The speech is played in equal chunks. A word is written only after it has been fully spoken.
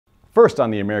First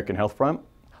on the American health front,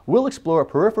 we'll explore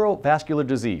peripheral vascular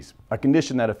disease, a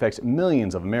condition that affects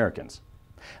millions of Americans.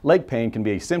 Leg pain can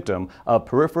be a symptom of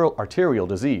peripheral arterial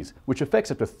disease, which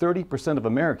affects up to 30% of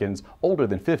Americans older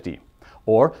than 50,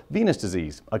 or venous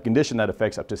disease, a condition that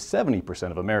affects up to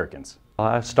 70% of Americans.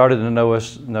 I started to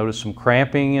notice some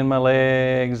cramping in my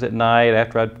legs at night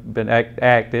after I'd been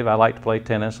active. I like to play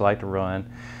tennis, I like to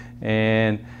run,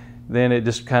 and then it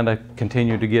just kind of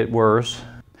continued to get worse.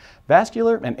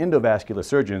 Vascular and endovascular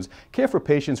surgeons care for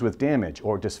patients with damage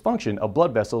or dysfunction of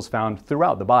blood vessels found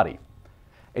throughout the body.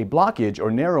 A blockage or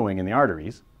narrowing in the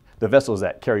arteries, the vessels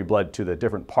that carry blood to the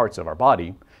different parts of our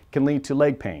body, can lead to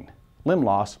leg pain, limb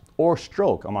loss, or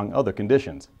stroke, among other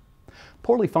conditions.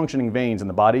 Poorly functioning veins in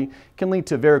the body can lead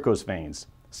to varicose veins,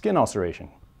 skin ulceration,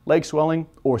 leg swelling,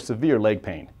 or severe leg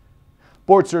pain.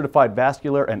 Board-certified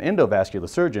vascular and endovascular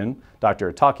surgeon,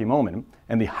 Dr. Takki Momin,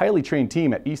 and the highly trained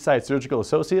team at Eastside Surgical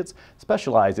Associates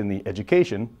specialize in the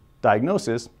education,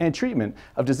 diagnosis, and treatment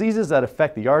of diseases that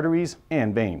affect the arteries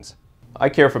and veins. I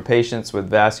care for patients with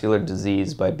vascular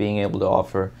disease by being able to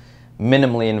offer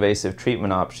minimally invasive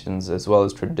treatment options as well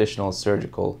as traditional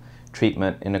surgical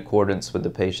treatment in accordance with the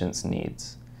patient's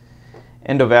needs.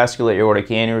 Endovascular aortic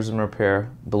aneurysm repair,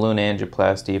 balloon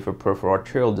angioplasty for peripheral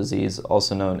arterial disease,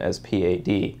 also known as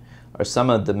PAD, are some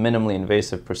of the minimally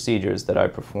invasive procedures that I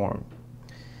perform.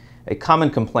 A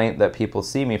common complaint that people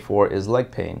see me for is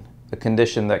leg pain, a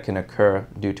condition that can occur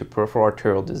due to peripheral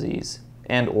arterial disease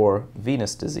and/or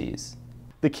venous disease.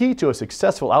 The key to a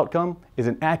successful outcome is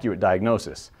an accurate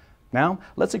diagnosis. Now,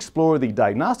 let's explore the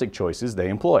diagnostic choices they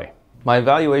employ. My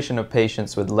evaluation of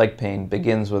patients with leg pain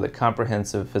begins with a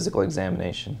comprehensive physical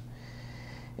examination.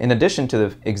 In addition to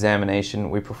the examination,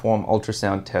 we perform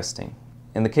ultrasound testing.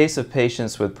 In the case of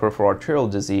patients with peripheral arterial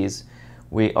disease,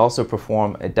 we also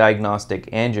perform a diagnostic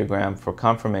angiogram for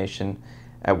confirmation,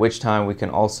 at which time we can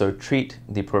also treat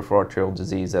the peripheral arterial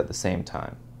disease at the same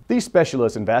time. These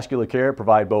specialists in vascular care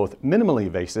provide both minimally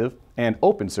invasive and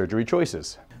open surgery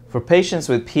choices. For patients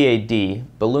with PAD,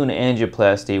 balloon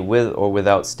angioplasty with or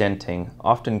without stenting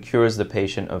often cures the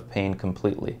patient of pain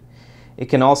completely. It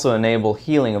can also enable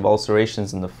healing of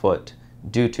ulcerations in the foot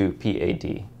due to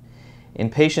PAD. In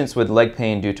patients with leg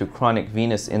pain due to chronic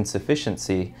venous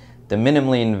insufficiency, the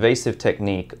minimally invasive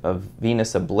technique of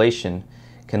venous ablation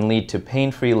can lead to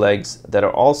pain-free legs that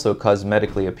are also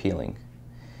cosmetically appealing.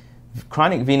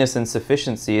 Chronic venous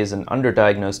insufficiency is an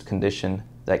underdiagnosed condition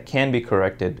that can be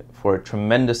corrected for a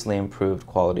tremendously improved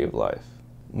quality of life.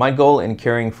 My goal in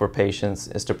caring for patients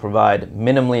is to provide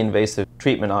minimally invasive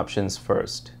treatment options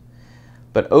first,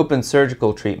 but open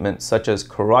surgical treatment such as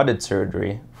carotid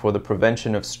surgery for the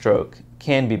prevention of stroke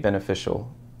can be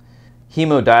beneficial.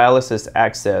 Hemodialysis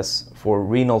access for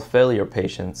renal failure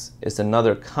patients is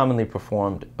another commonly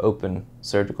performed open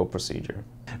surgical procedure.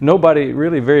 Nobody,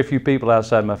 really very few people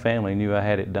outside my family knew I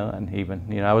had it done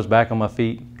even. I was back on my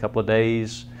feet a couple of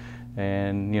days,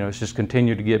 and it's just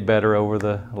continued to get better over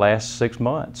the last 6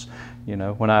 months.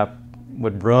 When I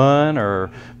would run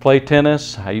or play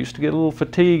tennis, I used to get a little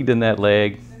fatigued in that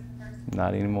leg.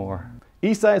 Not anymore.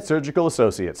 Eastside Surgical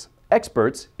Associates,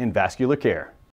 experts in vascular care.